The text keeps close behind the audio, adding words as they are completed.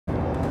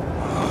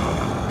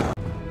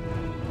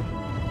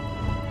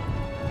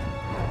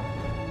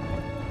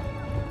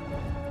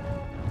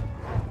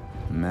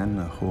Men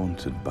are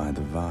haunted by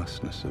the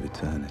vastness of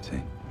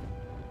eternity.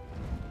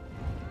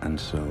 And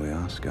so we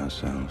ask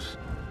ourselves,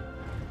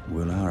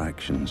 will our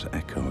actions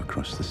echo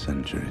across the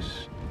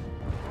centuries?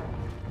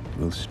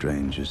 Will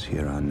strangers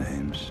hear our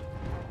names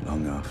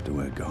long after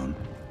we're gone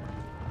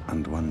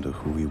and wonder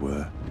who we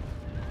were,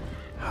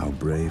 how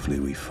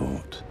bravely we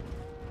fought,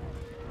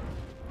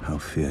 how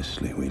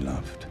fiercely we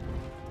loved?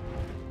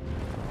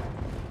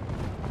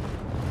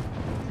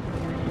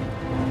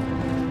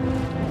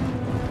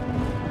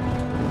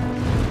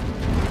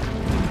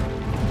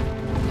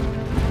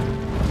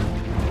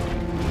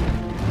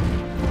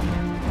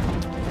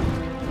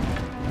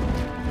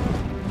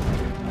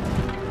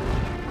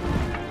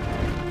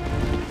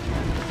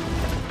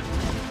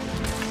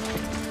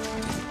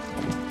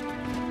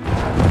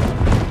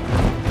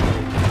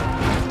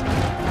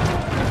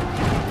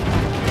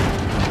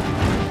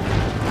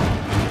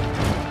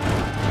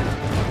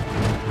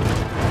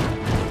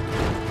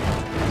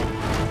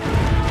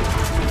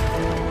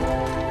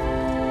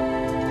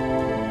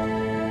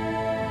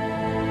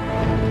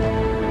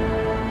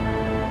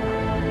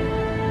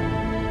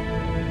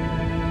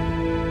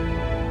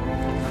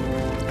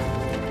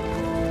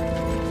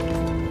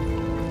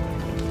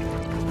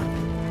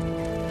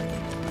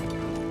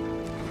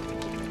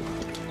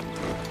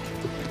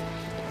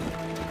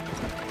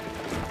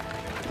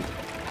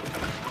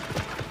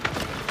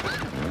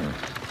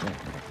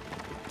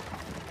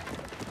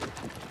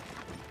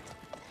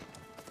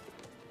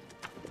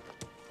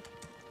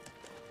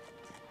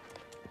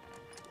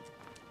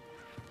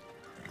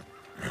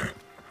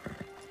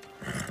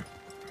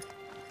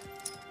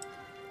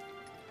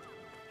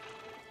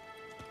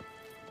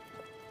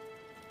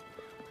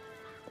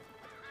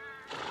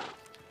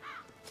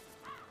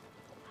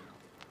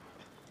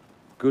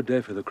 Good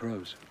day for the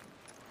crows.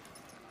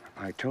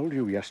 I told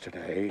you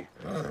yesterday,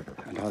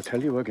 and I'll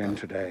tell you again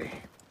today.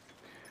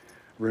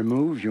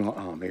 Remove your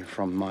army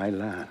from my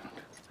land.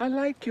 I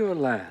like your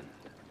land.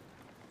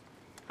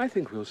 I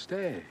think we'll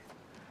stay.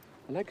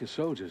 I like your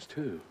soldiers,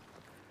 too.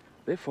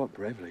 They fought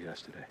bravely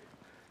yesterday.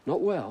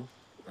 Not well,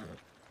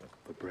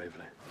 but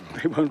bravely.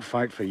 They won't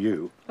fight for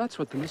you. That's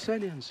what the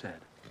Messenians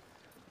said.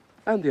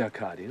 And the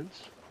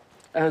Arcadians.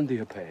 And the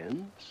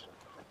Epeans.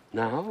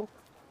 Now,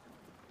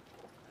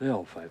 they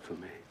all fight for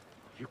me.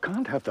 You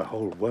can't have the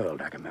whole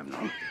world,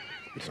 Agamemnon.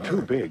 It's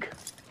too big,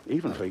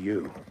 even for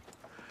you.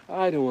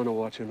 I don't want to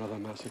watch another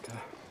massacre.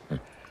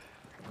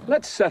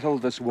 Let's settle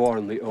this war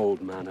in the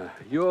old manner.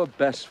 Your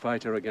best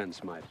fighter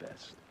against my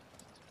best.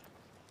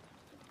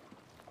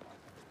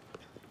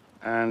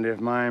 And if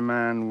my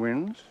man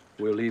wins?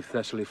 We'll leave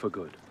Thessaly for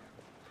good.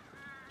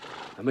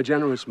 I'm a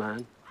generous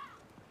man.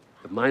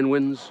 If mine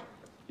wins,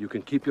 you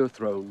can keep your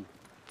throne.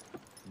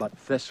 But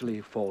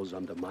Thessaly falls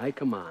under my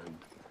command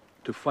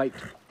to fight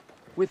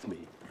with me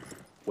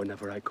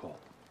whenever I call.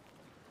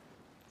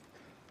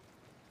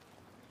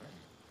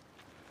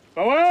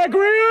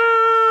 Boagrius!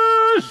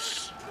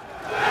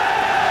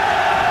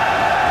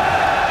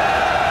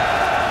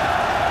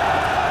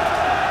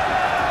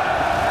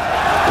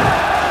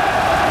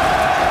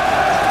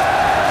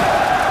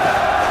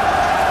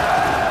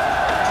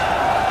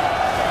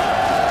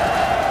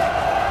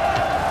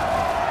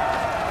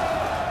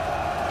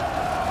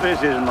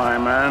 This is my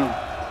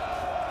man.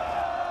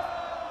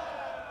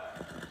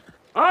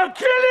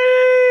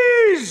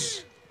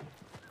 Achilles!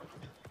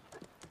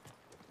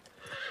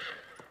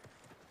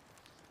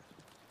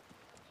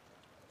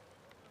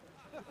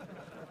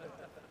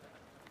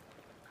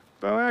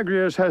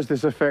 Boagrius has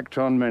this effect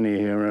on many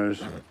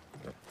heroes.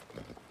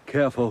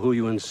 Careful who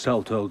you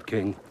insult, old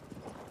king.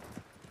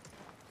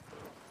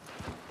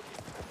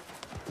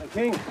 The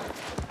king.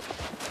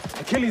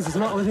 Achilles is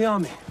not with the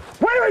army.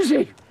 Where is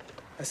he?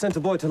 I sent a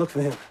boy to look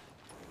for him.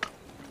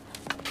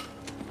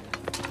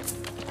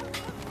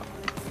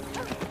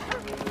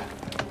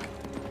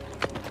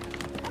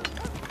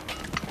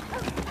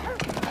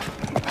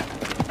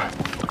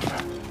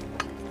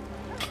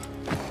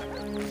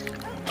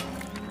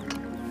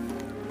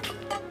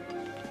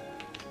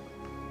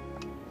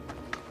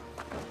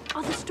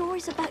 Are the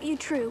stories about you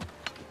true?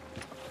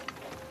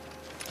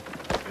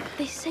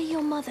 They say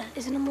your mother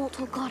is an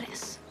immortal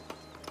goddess.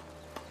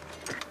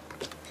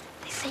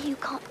 They say you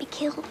can't be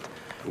killed.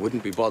 I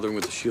wouldn't be bothering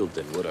with the shield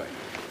then, would I?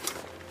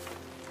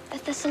 The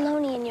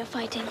Thessalonian you're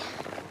fighting.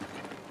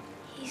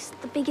 He's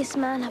the biggest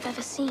man I've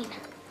ever seen.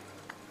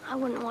 I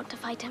wouldn't want to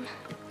fight him.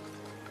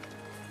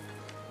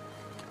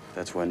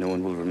 That's why no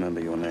one will remember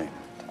your name.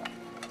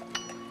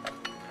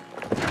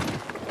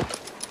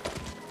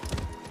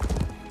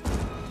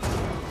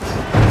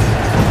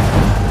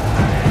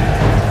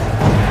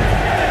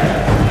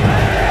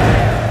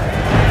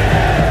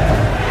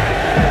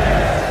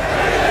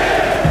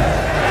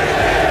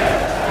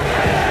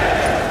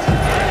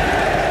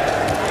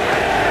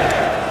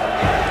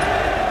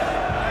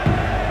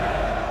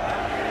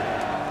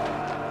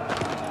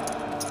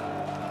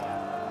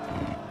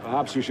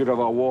 Perhaps you should have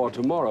our war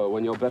tomorrow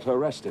when you're better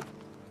rested.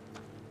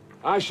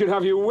 I should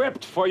have you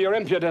whipped for your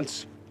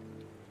impudence.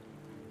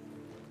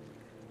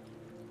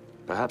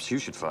 Perhaps you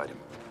should fight him.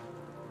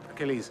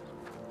 Achilles.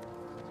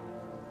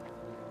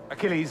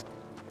 Achilles!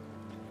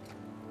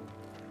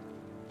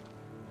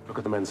 Look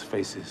at the men's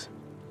faces.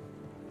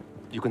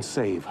 You can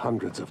save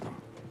hundreds of them.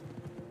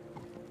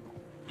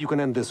 You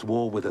can end this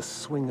war with a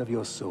swing of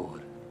your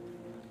sword.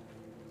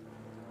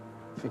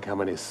 Think how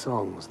many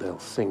songs they'll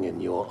sing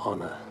in your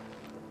honor.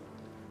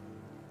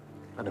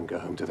 Let them go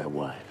home to their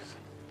wives.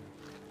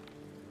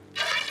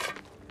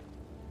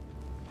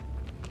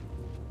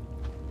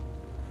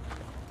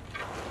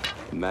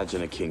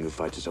 Imagine a king who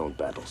fights his own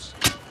battles.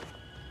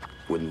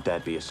 Wouldn't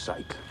that be a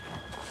sight?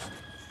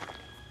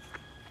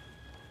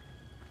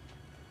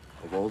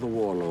 Of all the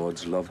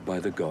warlords loved by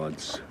the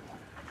gods,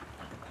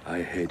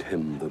 I hate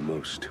him the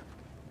most.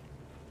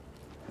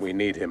 We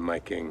need him, my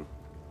king.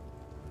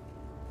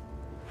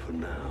 For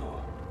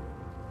now.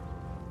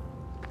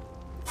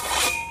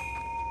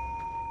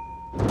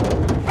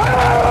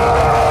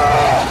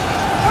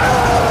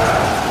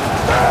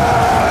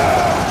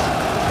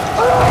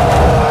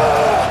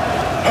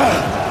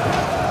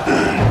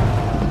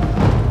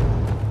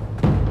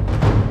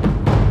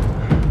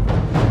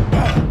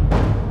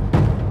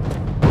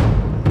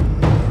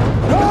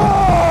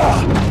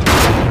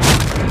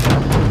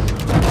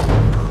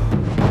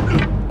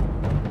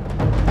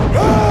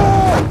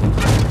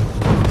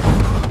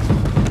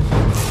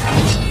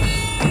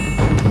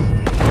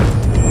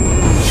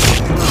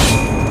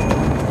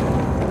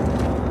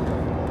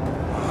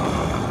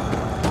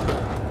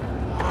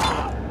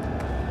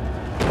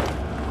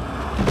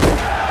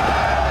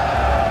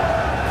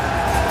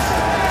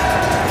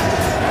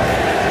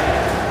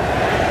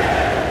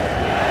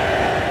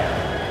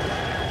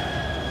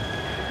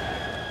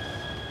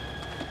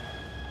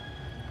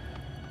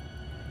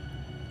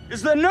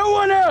 Is there no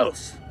one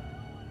else?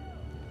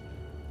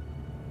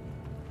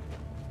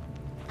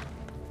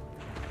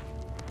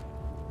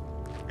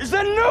 Is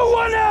there no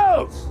one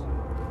else?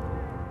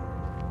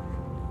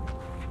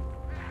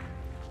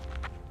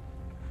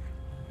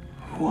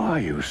 Who are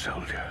you,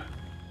 soldier?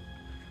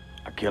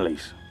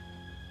 Achilles,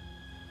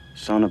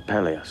 son of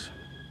Peleus.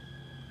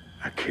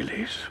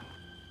 Achilles.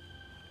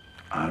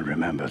 I'll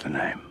remember the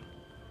name.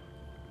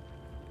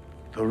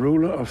 The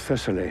ruler of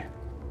Thessaly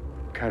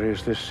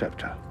carries this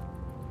scepter.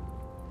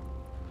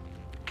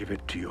 Give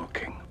it to your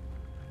king.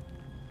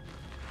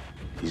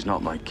 He's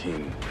not my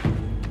king.